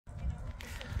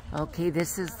Okay,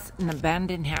 this is an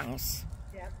abandoned house.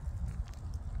 Yep.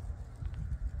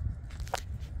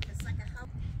 It's like a house.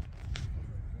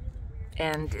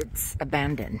 And it's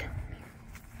abandoned.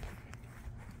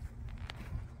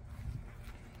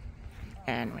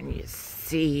 And when you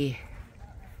see,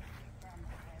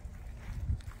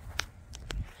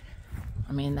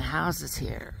 I mean, the houses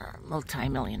here are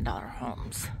multi-million-dollar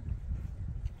homes.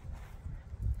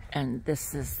 And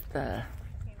this is the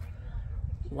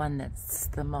one that's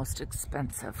the most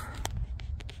expensive.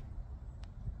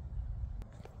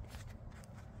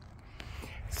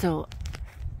 So,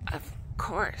 of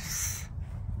course,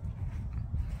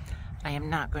 I am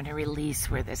not going to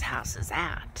release where this house is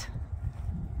at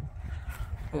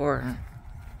or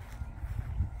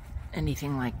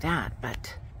anything like that,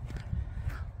 but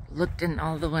looked in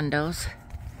all the windows,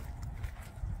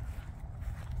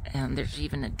 and there's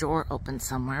even a door open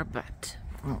somewhere, but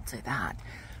I won't say that.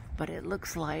 But it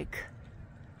looks like,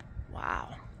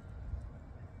 wow.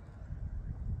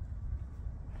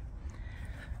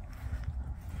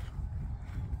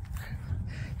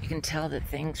 You can tell that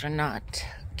things are not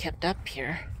kept up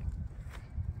here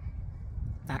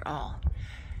at all.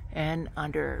 And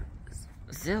under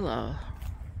Zillow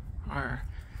are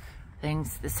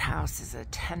things, this house is a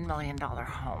 $10 million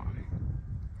home.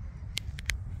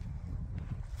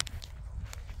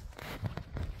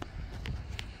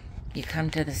 You come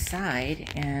to the side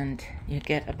and you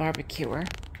get a barbecuer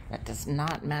that does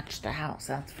not match the house,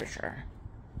 that's for sure.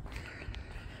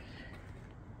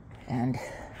 And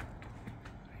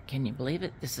can you believe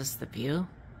it? This is the view.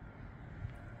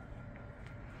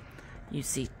 You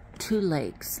see two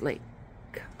lakes.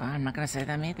 I'm not going to say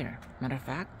them either. Matter of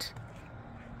fact,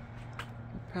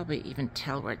 you'll probably even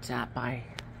tell where it's at by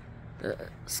the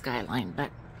skyline,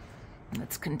 but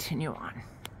let's continue on.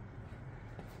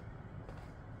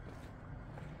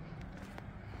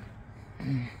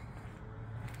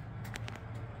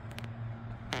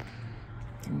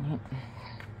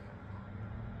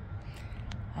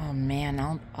 Oh man,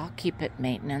 I'll keep it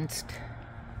maintained.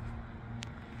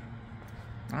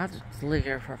 I'll just live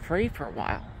here for free for a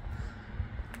while.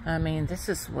 I mean, this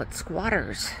is what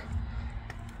squatters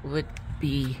would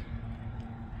be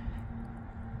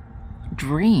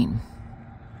dream.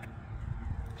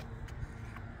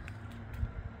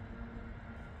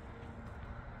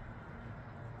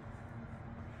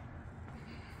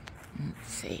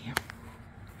 Let's see.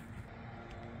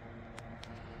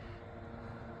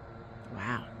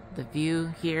 Wow, the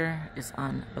view here is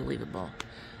unbelievable.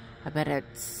 I bet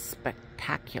it's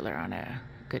spectacular on a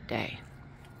good day.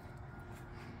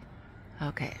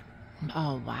 Okay.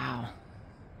 Oh, wow.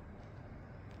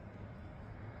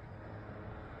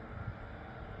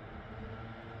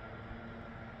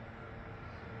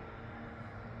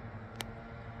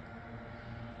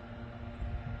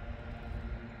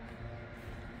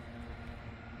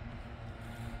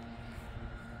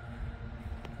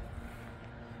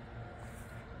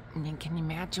 And can you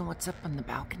imagine what's up on the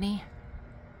balcony?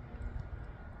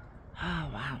 Oh,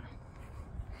 wow.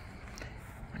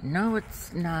 No,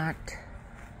 it's not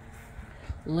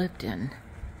lived in.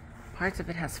 Parts of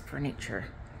it has furniture.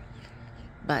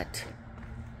 But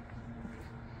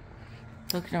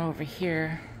looking over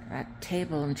here, that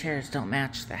table and chairs don't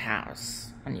match the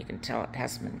house. And you can tell it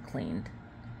hasn't been cleaned.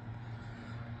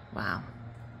 Wow.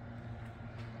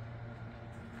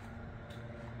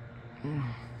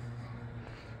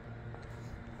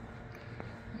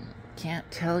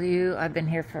 Can't tell you, I've been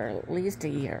here for at least a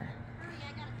year.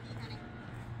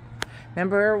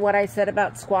 Remember what I said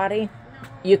about squatty?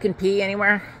 You can pee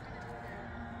anywhere.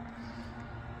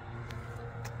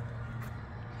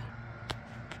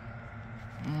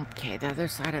 Okay, the other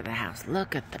side of the house.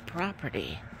 Look at the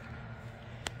property.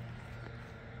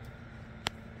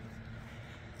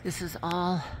 This is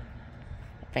all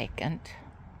vacant.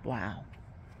 Wow.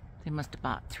 They must have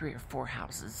bought 3 or 4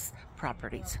 houses,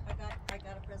 properties. I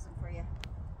got a present for you.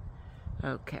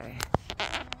 Okay.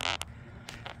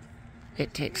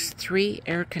 It takes 3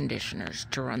 air conditioners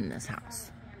to run this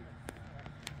house.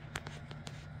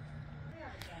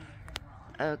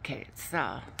 Okay,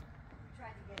 so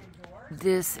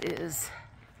this is.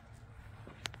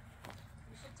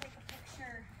 You should take a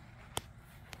picture,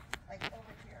 like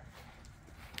over here.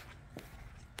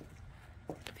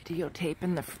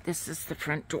 Videotaping this is the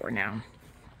front door now.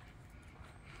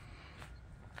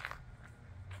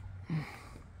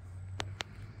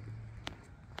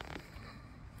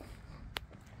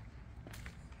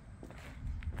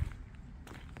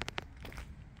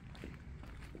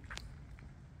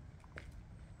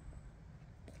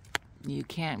 You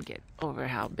can't get over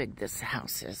how big this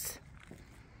house is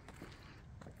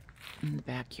in the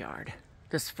backyard.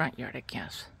 This front yard, I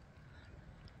guess.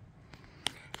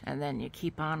 And then you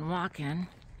keep on walking.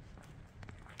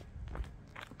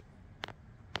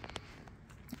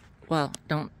 Well,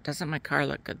 doesn't my car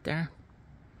look good there?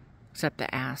 Except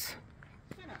the ass.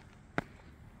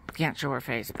 Can't show her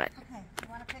face, but. Okay, you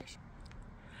want a picture?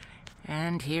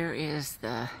 And here is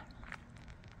the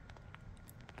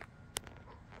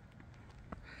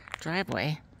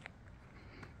driveway.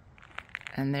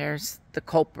 And there's the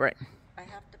culprit. I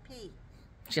have to pee.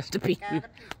 Just to pee. Gotta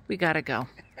pee. We gotta go.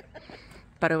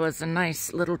 But it was a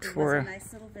nice little tour. It was a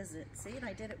nice little visit. See, and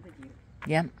I did it with you.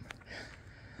 Yep.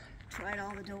 Tried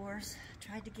all the doors.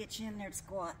 Tried to get you in there to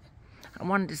squat. I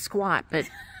wanted to squat, but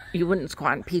you wouldn't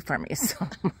squat and pee for me, so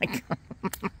I'm like...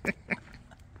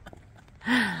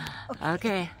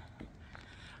 Okay.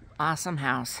 Awesome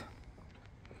house.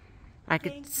 I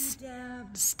could Thank you,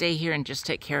 Deb. stay here and just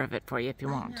take care of it for you if you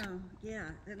I want. know. Yeah,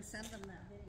 then send them that.